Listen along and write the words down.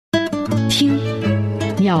听，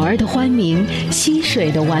鸟儿的欢鸣，溪水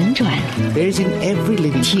的婉转。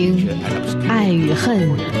听，爱与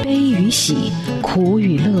恨，悲与喜，苦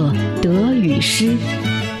与乐，得与失。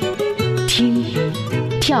听，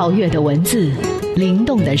跳跃的文字，灵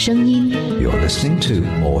动的声音。You're listening to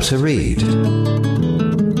More to Read.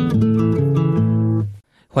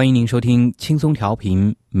 欢迎您收听轻松调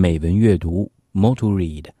频美文阅读 More to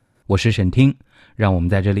Read， 我是沈听，让我们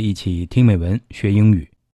在这里一起听美文学英语。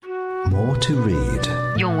More to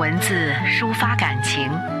Read， 用文字抒发感情，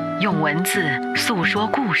用文字诉说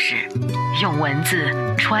故事，用文字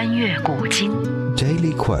穿越古今。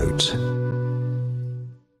 Daily Quote。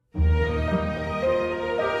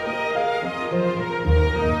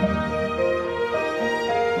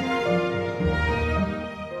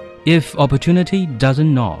 If opportunity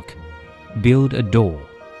doesn't knock, build a door.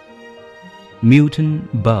 Milton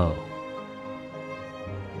Berle。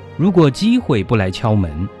 如果机会不来敲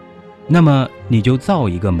门，那么你就造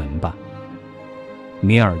一个门吧。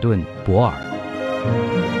米尔顿·博尔。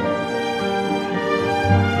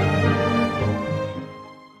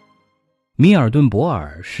米尔顿·博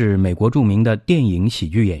尔是美国著名的电影喜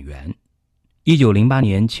剧演员。1908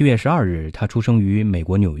年7月12日，他出生于美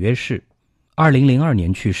国纽约市。2002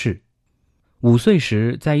年去世。5岁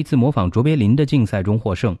时在一次模仿卓别林的竞赛中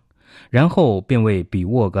获胜，然后便为比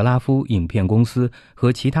沃格拉夫影片公司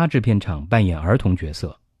和其他制片厂扮演儿童角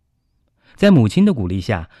色。在母亲的鼓励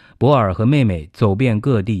下，博尔和妹妹走遍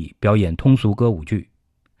各地表演通俗歌舞剧。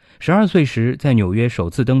12岁时在纽约首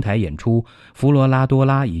次登台演出《弗罗拉多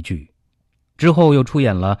拉》一剧，之后又出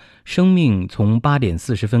演了《生命从8点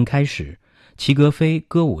40分开始》、《齐格飞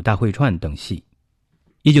歌舞大会串》等戏。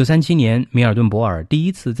1937年，米尔顿·博尔第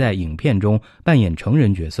一次在影片中扮演成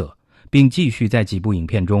人角色，并继续在几部影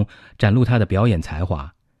片中展露他的表演才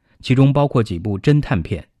华，其中包括几部侦探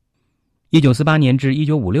片。1948年至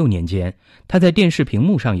1956年间，他在电视屏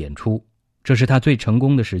幕上演出，这是他最成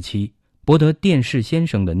功的时期，博得电视先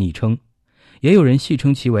生的昵称，也有人戏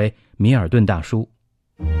称其为米尔顿大叔。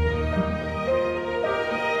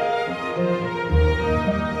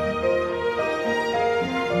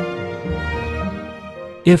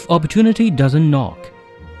If opportunity doesn't knock,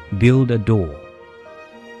 build a door.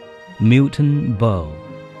 Milton Berle。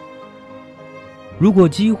 如果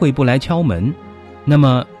机会不来敲门，那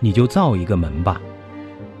么你就造一个门吧。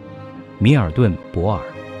米尔顿·博尔。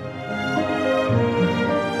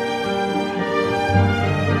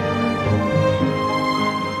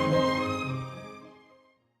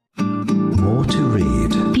More to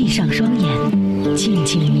Read。 闭上双眼，静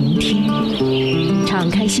静聆听，敞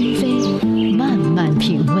开心扉，慢慢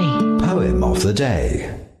品味。 Poem of the Day。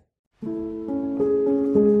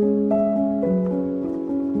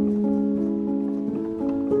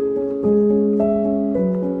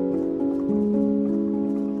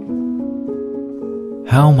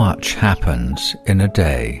 How much happens in a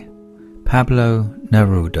day? Pablo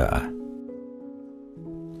Neruda.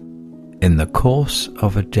 In the course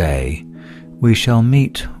of a day, we shall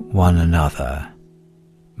meet one another.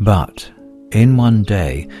 But in one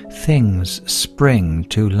day, things spring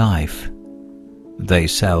to life. They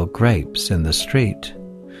sell grapes in the street.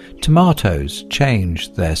 Tomatoes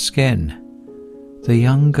change their skin. The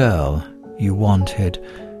young girl you wanted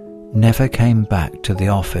never came back to the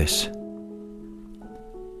office.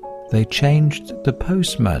 They changed the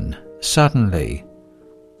postman suddenly.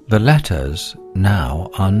 The letters now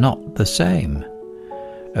are not the same.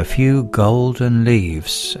 A few golden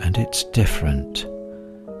leaves and it's different.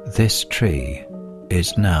 This tree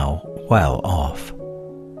is now well off.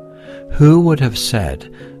 Who would have said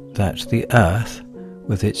that the earth,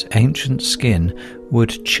 with its ancient skin,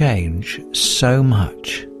 would change so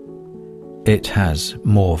much? It has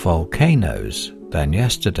more volcanoes than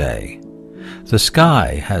yesterday. The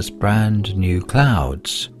sky has brand new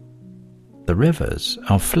clouds. The rivers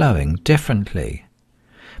are flowing differently.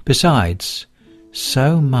 Besides,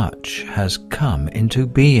 so much has come into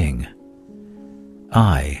being.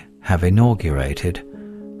 I have inaugurated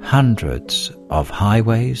hundreds of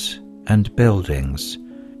highways and buildings,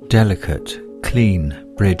 delicate, clean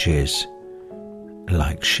bridges,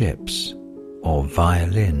 like ships or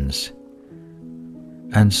violins.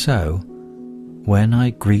 And so, when I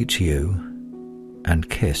greet you and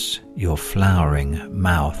kiss your flowering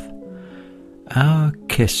mouth, our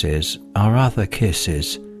kisses are other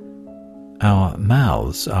kisses, our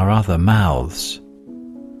mouths are other mouths.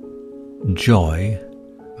 Joy,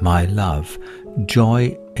 my love,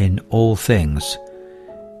 joy in all things,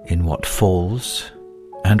 in what falls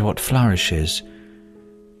and what flourishes,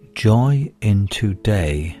 joy in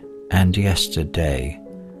today and yesterday,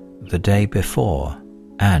 the day before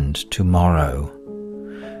and tomorrow.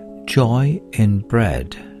 Joy in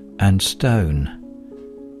bread and stone,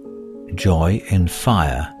 joy in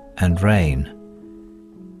fire and rain,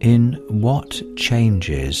 in what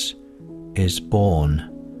changes is born,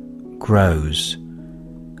 grows,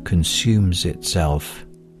 consumes itself,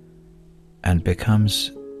 and becomes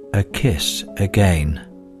a kiss again.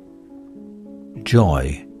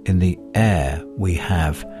 Joy in the air we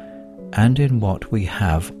have, and in what we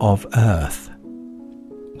have of earth.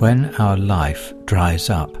 When our life dries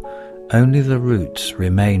up, only the roots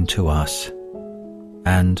remain to us,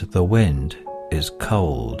 and the wind is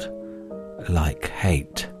cold, like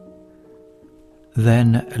hate.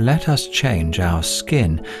 Then let us change our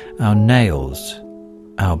skin, our nails,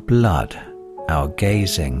 our blood, our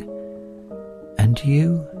gazing, and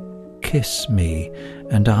you kiss me,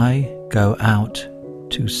 and I go out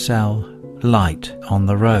to sell light on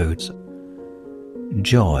the roads.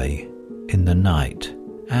 Joy in the night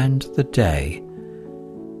and the day,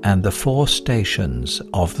 and the four stations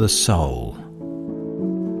of the soul.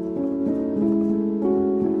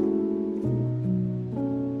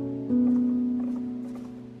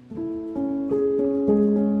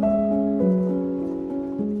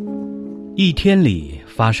 一天里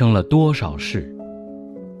发生了多少事？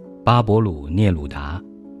巴勃鲁·聂鲁达。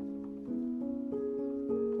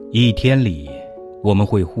一天里我们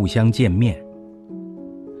会互相见面，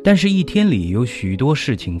但是一天里有许多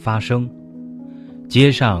事情发生。街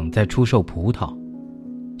上在出售葡萄，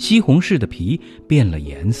西红柿的皮变了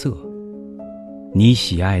颜色。你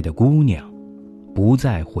喜爱的姑娘不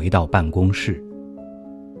再回到办公室。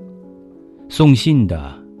送信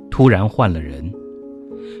的突然换了人，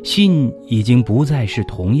信已经不再是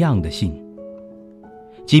同样的信。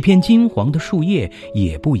几片金黄的树叶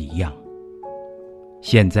也不一样。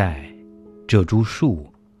现在这株树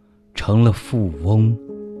成了富翁。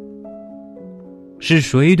是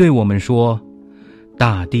谁对我们说，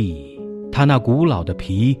大地它那古老的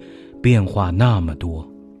皮变化那么多，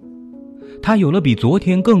它有了比昨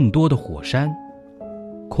天更多的火山，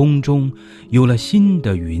空中有了新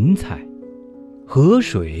的云彩，河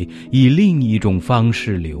水以另一种方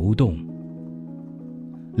式流动。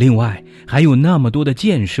另外还有那么多的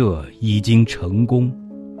建设已经成功。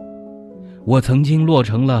我曾经落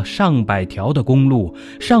成了上百条的公路，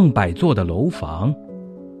上百座的楼房，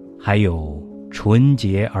还有纯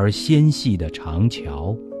洁而纤细的长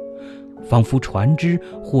桥，仿佛船只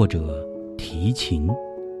或者提琴。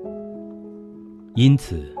因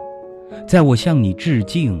此在我向你致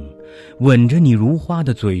敬，吻着你如花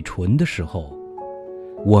的嘴唇的时候，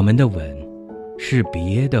我们的吻是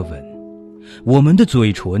别的吻，我们的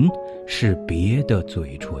嘴唇是别的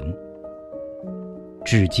嘴唇。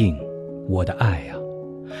致敬我的爱啊，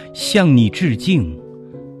向你致敬，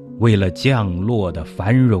为了降落的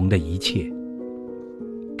繁荣的一切。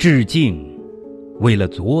致敬，为了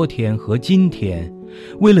昨天和今天，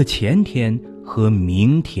为了前天和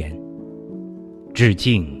明天。致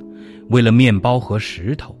敬，为了面包和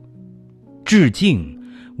石头。致敬，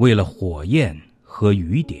为了火焰和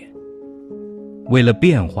雨点。为了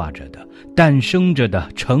变化着的、诞生着的、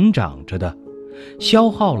成长着的、消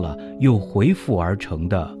耗了又恢复而成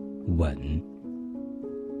的吻。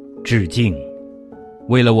致敬，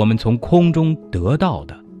为了我们从空中得到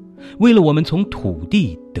的，为了我们从土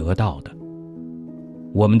地得到的。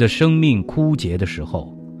我们的生命枯竭的时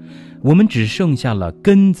候，我们只剩下了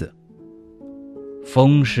根子。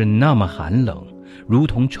风是那么寒冷，如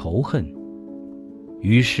同仇恨。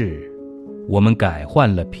于是我们改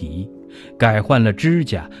换了皮，改换了指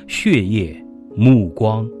甲、血液、目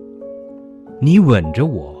光。你吻着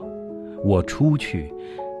我，我出去，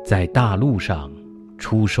在大路上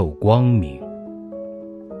出售光明。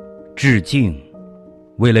致敬，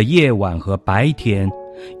为了夜晚和白天，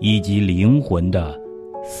以及灵魂的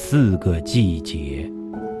4个季节。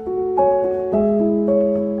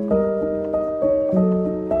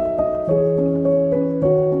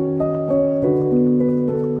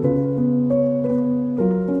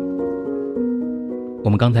我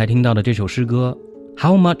们刚才听到的这首诗歌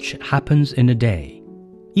How much happens in a day？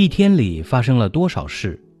 一天里发生了多少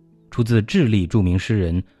事？出自智利著名诗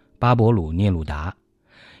人巴勃鲁·聂鲁达。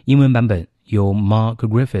英文版本由 Mark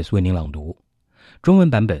Griffiths 为您朗读，中文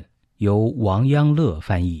版本由王央乐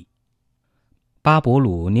翻译。巴勃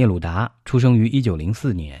鲁·聂鲁达出生于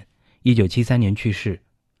1904年，1973年去世，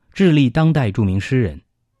智利当代著名诗人。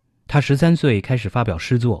他13岁开始发表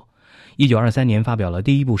诗作，1923年发表了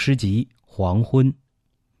第一部诗集《黄昏》。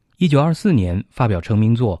1924年发表成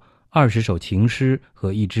名作20首情诗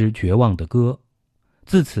和一支绝望的歌，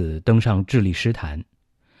自此登上智利诗坛。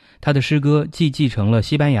他的诗歌既继承了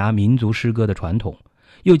西班牙民族诗歌的传统，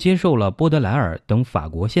又接受了波德莱尔等法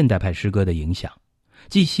国现代派诗歌的影响，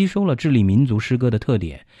既吸收了智利民族诗歌的特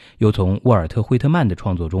点，又从沃尔特·惠特曼的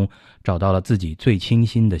创作中找到了自己最清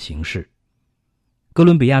新的形式。哥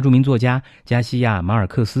伦比亚著名作家加西亚·马尔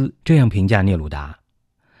克斯这样评价聂鲁达：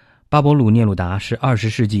巴勃鲁·聂鲁达是20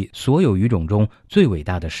世纪所有语种中最伟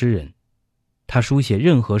大的诗人。他书写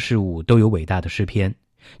任何事物都有伟大的诗篇，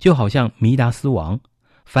就好像弥达斯王，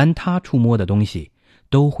凡他触摸的东西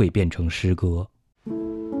都会变成诗歌。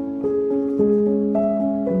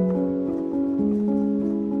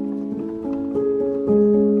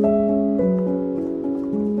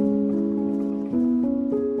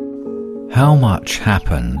How much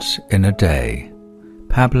happens in a day?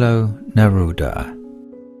 Pablo Neruda.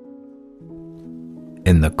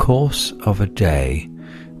 In the course of a day,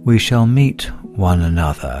 we shall meet one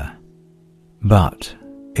another. But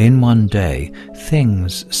in one day,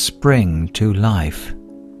 things spring to life.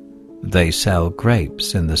 They sell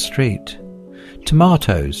grapes in the street.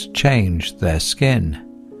 Tomatoes change their skin.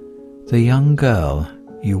 The young girl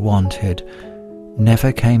you wanted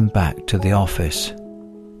never came back to the office.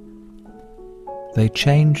 They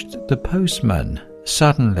changed the postman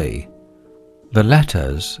suddenly. The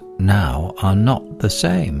letters now are not the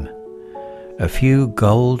same. A few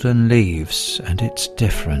golden leaves and it's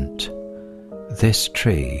different. This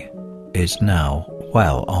tree is now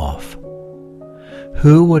well off.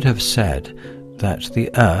 Who would have said that the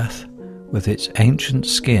earth with its ancient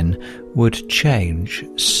skin would change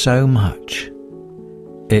so much?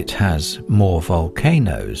 It has more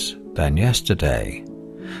volcanoes than yesterday.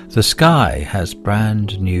 The sky has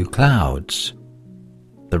brand new clouds.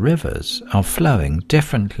 The rivers are flowing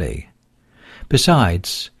differently.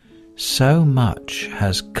 Besides, so much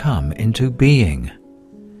has come into being.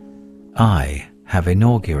 I have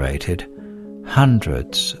inaugurated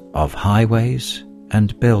hundreds of highways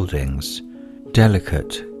and buildings,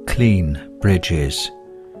 delicate, clean bridges,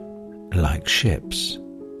 like ships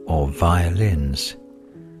or violins.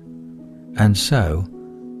 And so,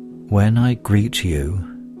 when I greet you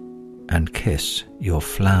and kiss your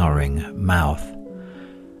flowering mouth,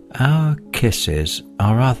 our kisses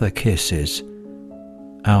are other kisses,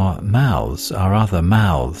 our mouths are other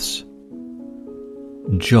mouths.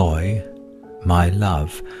 Joy, my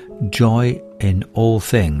love, joy in all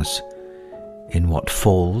things, in what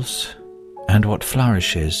falls and what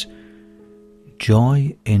flourishes,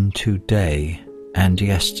 joy in today and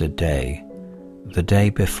yesterday, the day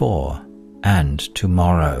before and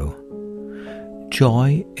tomorrow,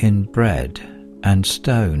 joy in bread and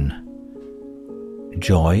stone,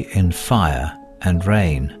 joy in fire and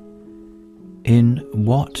rain, in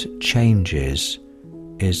what changes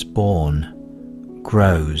is born,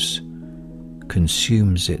 grows,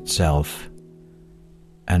 consumes itself,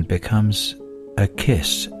 and becomes a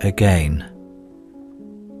kiss again.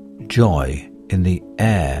 Joy in the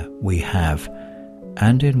air we have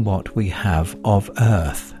and in what we have of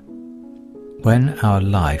earth. When our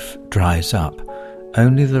life dries up,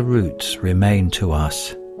 only the roots remain to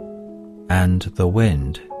us, and the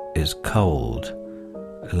wind is cold,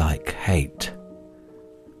 like hate.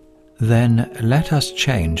 Then let us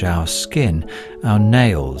change our skin, our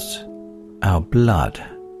nails, our blood,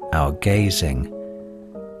 our gazing,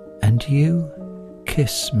 and you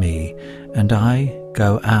kiss me, and I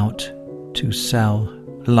go out to sell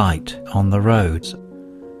light on the roads,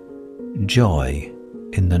 joy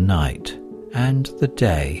in the night and the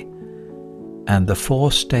day, and the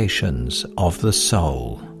 4 stations of the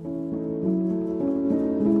soul.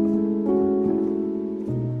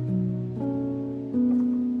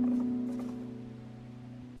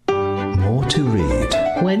 More to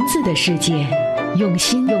read. 文字的世界，用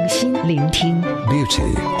心聆听。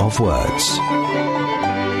Beauty of words.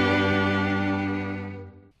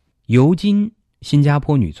 尤金，新加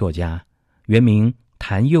坡女作家，原名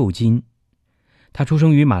谭佑金。她出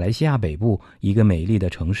生于马来西亚北部一个美丽的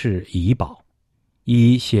城市怡保，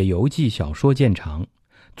以写游记小说见长，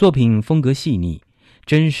作品风格细腻，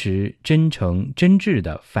真实、真诚、真挚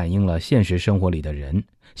地反映了现实生活里的人、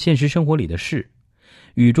现实生活里的事，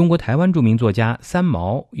与中国台湾著名作家三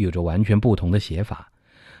毛有着完全不同的写法。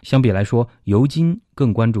相比来说，尤金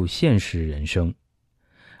更关注现实人生。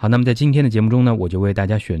好，那么在今天的节目中呢，我就为大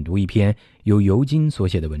家选读一篇由尤金所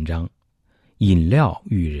写的文章《饮料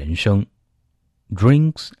与人生》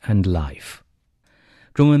 Drinks and Life。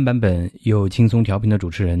 中文版本由轻松调频的主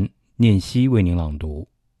持人念希为您朗读，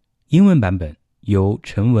英文版本由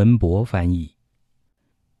陈文博翻译。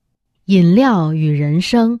饮料与人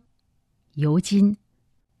生，尤金。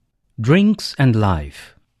 Drinks and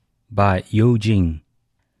Life by Eugene。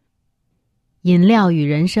 饮料与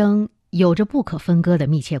人生有着不可分割的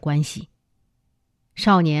密切关系。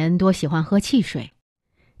少年多喜欢喝汽水，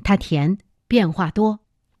它甜变化多。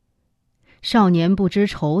少年不知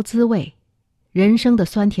愁滋味，人生的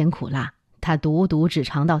酸甜苦辣，他独独只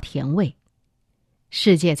尝到甜味。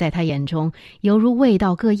世界在他眼中犹如味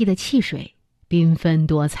道各异的汽水，缤纷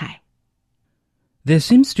多彩。There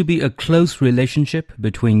seems to be a close relationship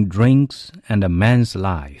between drinks and a man's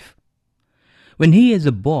life. When he is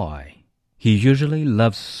a boy, he usually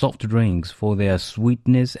loves soft drinks for their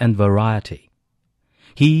sweetness and variety.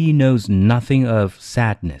 He knows nothing of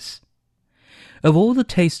sadness. Of all the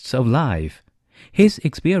tastes of life, his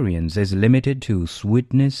experience is limited to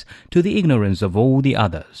sweetness, to the ignorance of all the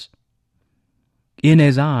others. In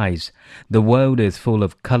his eyes, the world is full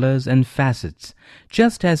of colors and facets,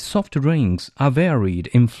 just as soft drinks are varied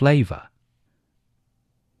in flavor.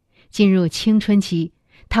 进入青春期，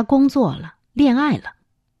他工作了，恋爱了。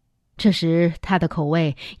这时他的口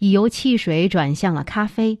味已由汽水转向了咖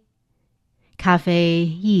啡。咖啡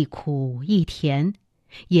亦苦亦甜，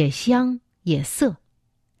也香也涩，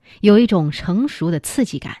有一种成熟的刺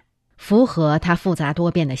激感，符合他复杂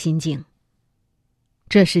多变的心境。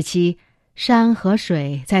这时期，山和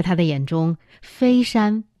水在他的眼中非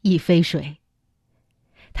山亦非水。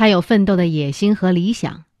他有奋斗的野心和理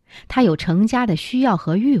想，他有成家的需要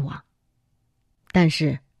和欲望。但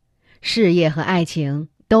是，事业和爱情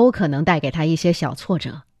都可能带给他一些小挫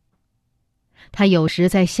折。他有时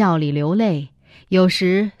在笑里流泪，有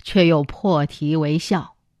时却又破涕为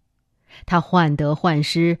笑。他患得患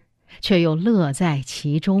失，却又乐在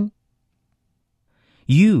其中。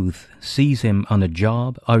Youth sees him on a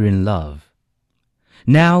job or in love.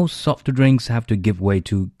 Now soft drinks have to give way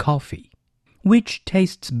to coffee, which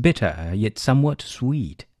tastes bitter yet somewhat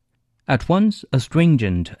sweet, at once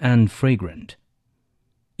astringent and fragrant.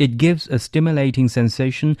 It gives a stimulating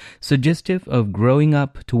sensation suggestive of growing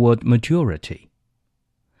up toward maturity.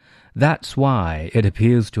 That's why it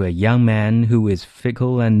appeals to a young man who is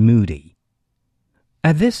fickle and moody.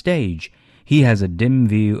 At this stage, he has a dim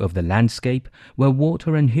view of the landscape where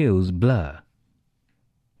water and hills blur.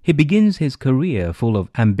 He begins his career full of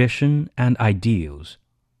ambition and ideals.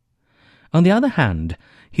 On the other hand,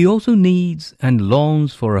 he also needs and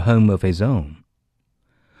longs for a home of his own.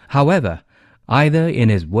 However, either in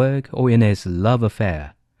his work or in his love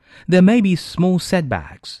affair, there may be small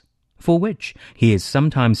setbacks, for which he is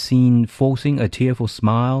sometimes seen forcing a tearful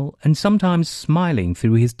smile and sometimes smiling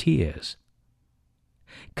through his tears.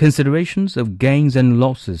 Considerations of gains and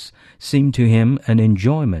losses seem to him an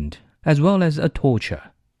enjoyment as well as a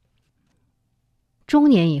torture. 中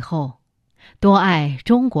年以后，多爱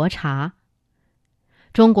中国茶。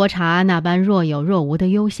中国茶那般若有若无的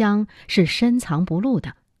幽香是深藏不露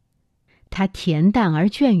的，它恬淡而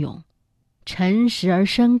隽永，沉实而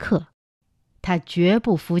深刻，它绝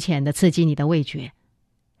不肤浅地刺激你的味觉。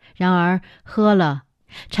然而喝了，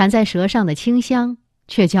缠在舌上的清香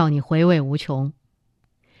却叫你回味无穷。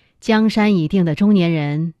江山已定的中年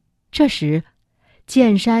人，这时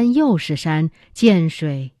见山又是山，见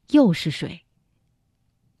水又是水。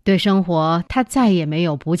对生活，他再也没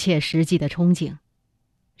有不切实际的憧憬。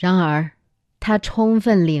然而，他充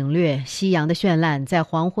分领略夕阳的绚烂在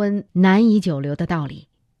黄昏难以久留的道理，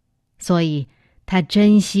所以他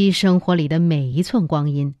珍惜生活里的每一寸光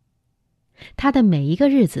阴。他的每一个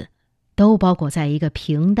日子都包裹在一个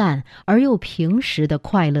平淡而又平实的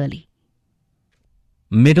快乐里。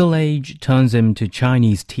Middle age turns him to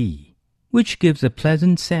Chinese tea, which gives a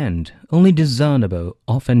pleasant scent only discernible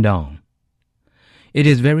off and on. It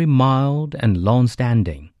is very mild and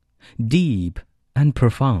long-standing, deep and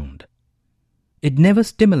profound. It never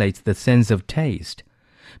stimulates the sense of taste,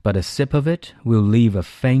 but a sip of it will leave a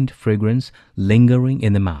faint fragrance lingering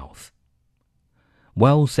in the mouth.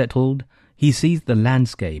 Well settled, he sees the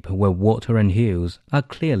landscape where water and hills are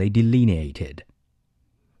clearly delineated.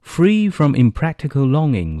 Free from impractical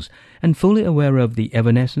longings and fully aware of the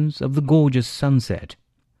evanescence of the gorgeous sunset,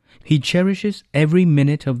 he cherishes every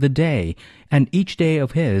minute of the day, and each day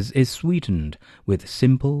of his is sweetened with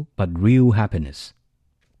simple but real happiness.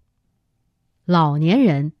 老年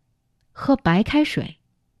人喝白开水，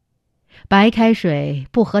白开水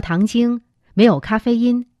不含糖精，没有咖啡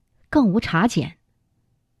因，更无茶碱。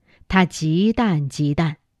它极淡极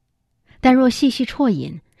淡，但若细细啜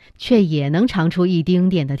饮，却也能尝出一丁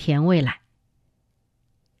点的甜味来。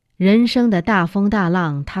人生的大风大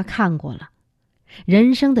浪他看过了，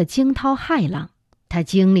人生的惊涛骇浪他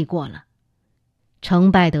经历过了，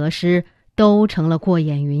成败得失都成了过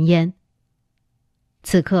眼云烟。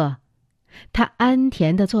此刻他安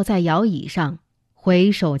恬地坐在摇椅上，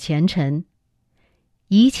回首前尘，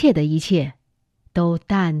一切的一切都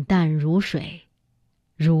淡淡如水，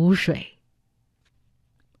如水。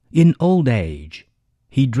 In old age,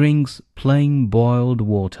 he drinks plain boiled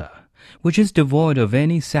water which is devoid of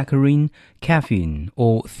any saccharine, caffeine,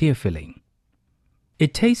 or theophylline.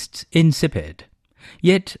 It tastes insipid,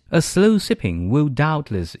 yet a slow sipping will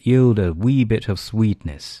doubtless yield a wee bit of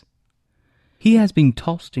sweetness. He has been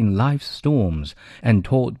tossed in life's storms and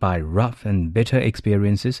taught by rough and bitter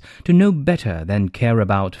experiences to know better than care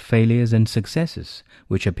about failures and successes,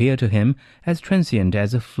 which appear to him as transient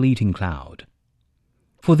as a fleeting cloud.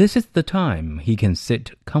 For this is the time he can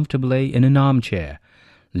sit comfortably in an armchair,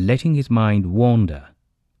 letting his mind wander.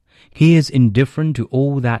 He is indifferent to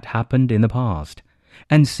all that happened in the past,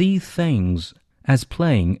 and see things as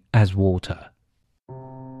plain as water.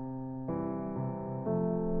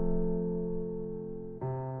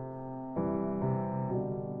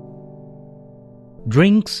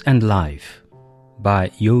 Drinks and Life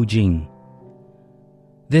by Yu Jing.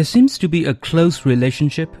 There seems to be a close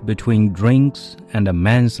relationship between drinks and a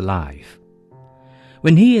man's life.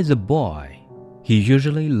 When he is a boy, he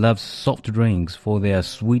usually loves soft drinks for their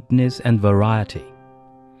sweetness and variety.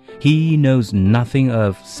 He knows nothing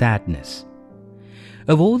of sadness.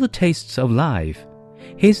 Of all the tastes of life,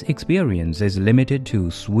 his experience is limited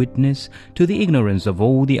to sweetness, to the ignorance of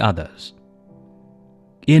all the others.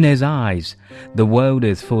 In his eyes, the world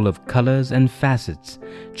is full of colors and facets,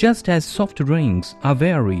 just as soft drinks are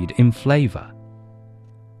varied in flavor.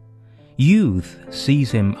 Youth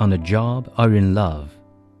sees him on a job or in love.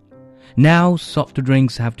 Now soft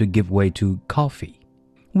drinks have to give way to coffee,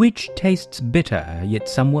 which tastes bitter yet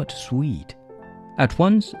somewhat sweet, at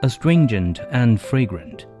once astringent and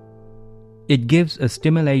fragrant. It gives a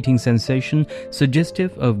stimulating sensation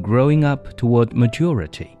suggestive of growing up toward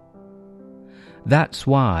maturity. That's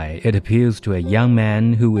why it appeals to a young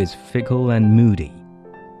man who is fickle and moody.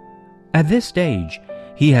 At this stage,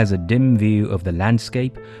 he has a dim view of the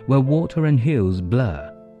landscape where water and hills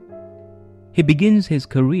blur. He begins his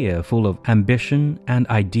career full of ambition and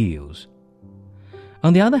ideals.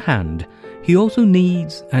 On the other hand, he also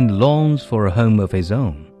needs and longs for a home of his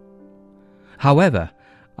own. However,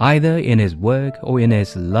 either in his work or in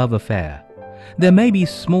his love affair, there may be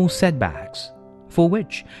small setbacks, for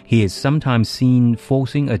which he is sometimes seen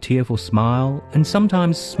forcing a tearful smile and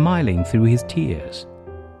sometimes smiling through his tears.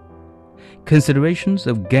 Considerations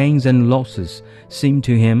of gains and losses seem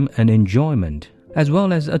to him an enjoyment as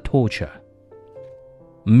well as a torture.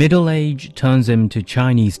 Middle age turns him to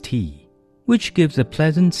Chinese tea, which gives a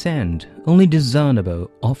pleasant scent only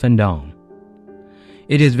discernible off and on.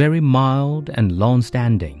 It is very mild and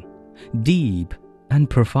long-standing, deep and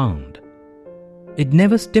profound. It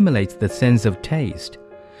never stimulates the sense of taste,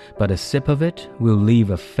 but a sip of it will leave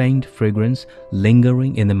a faint fragrance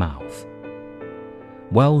lingering in the mouth.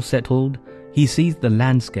 Well settled, he sees the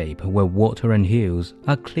landscape where water and hills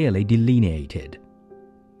are clearly delineated.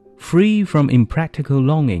 Free from impractical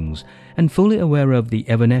longings and fully aware of the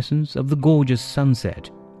evanescence of the gorgeous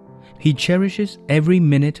sunset, he cherishes every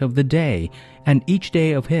minute of the day, and each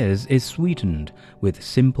day of his is sweetened with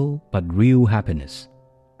simple but real happiness.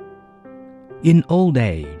 In old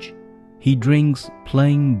age, he drinks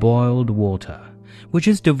plain boiled water, which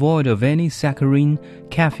is devoid of any saccharine,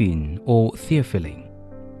 caffeine, or theophylline.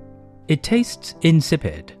 It tastes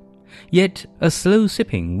insipid, yet a slow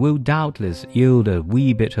sipping will doubtless yield a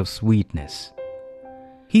wee bit of sweetness.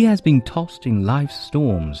 He has been tossed in life's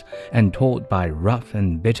storms and taught by rough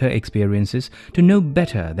and bitter experiences to know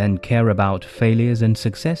better than care about failures and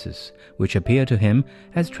successes, which appear to him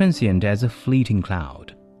as transient as a fleeting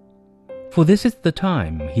cloud. For this is the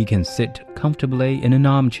time he can sit comfortably in an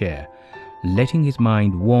armchair, letting his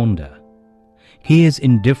mind wander. He is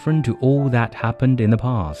indifferent to all that happened in the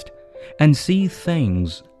past, and see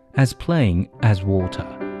things as plain as water.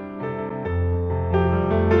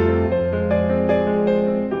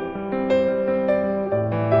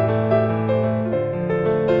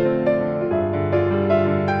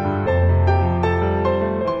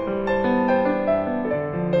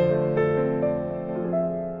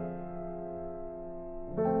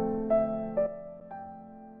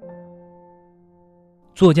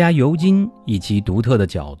作家尤金以其独特的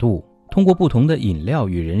角度，通过不同的饮料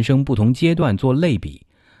与人生不同阶段做类比，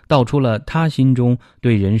道出了他心中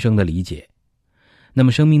对人生的理解。那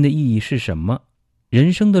么生命的意义是什么？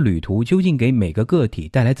人生的旅途究竟给每个个体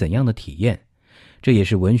带来怎样的体验？这也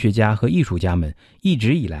是文学家和艺术家们一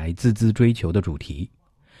直以来孜孜追求的主题。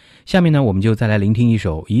下面呢，我们就再来聆听一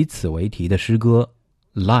首以此为题的诗歌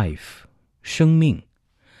Life 生命。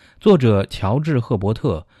作者乔治·赫伯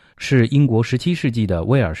特是英国17世纪的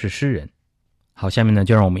威尔士诗人。好，下面呢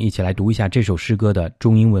就让我们一起来读一下这首诗歌的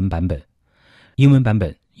中英文版本。英文版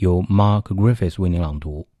本由 Mark Griffiths 为您朗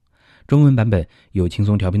读，中文版本由轻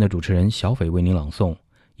松调频的主持人小斐为您朗诵，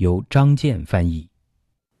由张健翻译。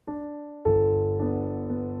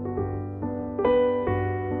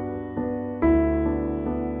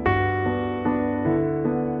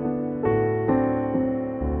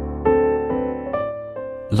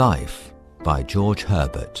Life by George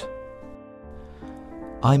Herbert.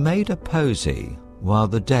 I made a posy while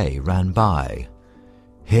the day ran by.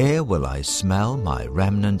 Here will I smell my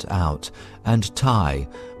remnant out, and tie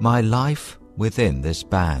my life within this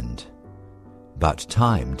band. But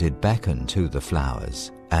time did beckon to the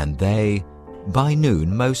flowers, and they by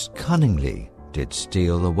noon most cunningly did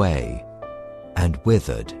steal away, and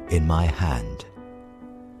withered in my hand.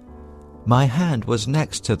 My hand was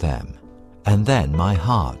next to them, and then my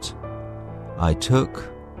heart. I took,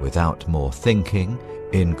 without more thinking,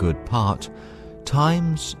 in good part,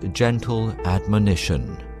 time's gentle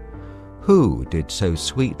admonition. Who did so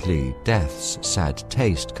sweetly death's sad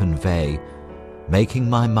taste convey, making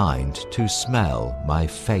my mind to smell my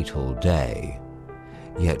fatal day,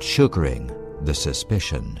 yet sugaring the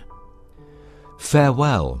suspicion?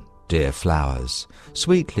 Farewell, dear flowers,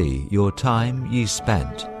 sweetly your time ye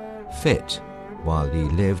spent, fit, while ye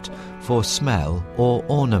lived, for smell or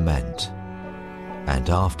ornament. And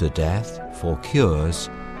after death, for cures,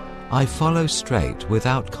 I follow straight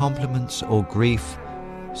without compliments or grief,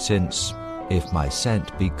 since, if my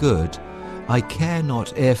scent be good, I care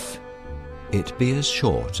not if it be as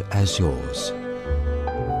short as yours.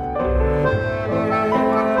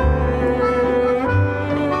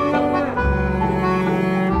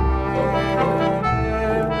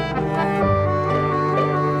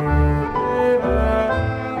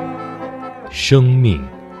 生命，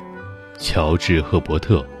乔治·赫伯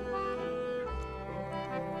特。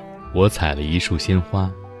我采了一束鲜花，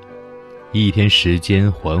一天时间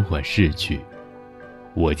缓缓逝去，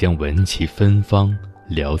我将闻其芬芳，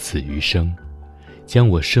了此余生，将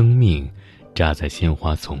我生命扎在鲜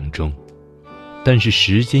花丛中。但是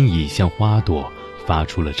时间已向花朵发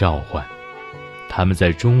出了召唤，它们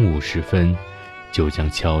在中午时分就将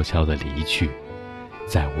悄悄地离去，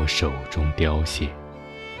在我手中凋谢。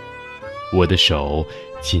我的手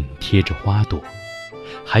紧贴着花朵，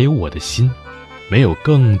还有我的心，没有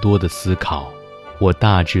更多的思考，我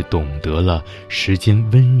大致懂得了时间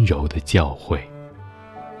温柔的教诲。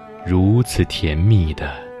如此甜蜜的，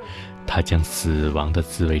它将死亡的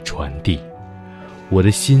滋味传递。我的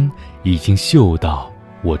心已经嗅到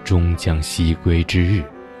我终将西归之日，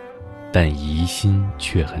但疑心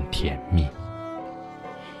却很甜蜜。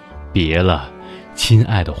别了，亲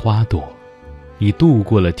爱的花朵，你度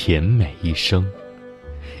过了甜美一生。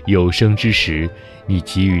有生之时，你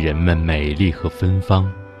给予人们美丽和芬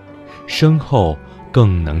芳，身后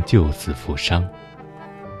更能就此负伤。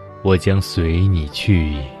我将随你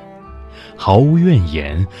去，毫无怨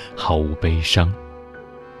言，毫无悲伤。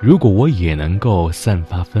如果我也能够散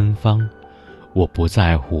发芬芳，我不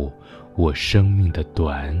在乎我生命的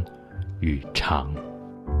短与长。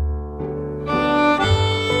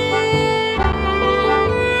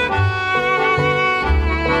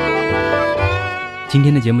今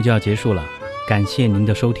天的节目就要结束了，感谢您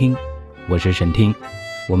的收听，我是沈听，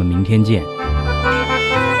我们明天见。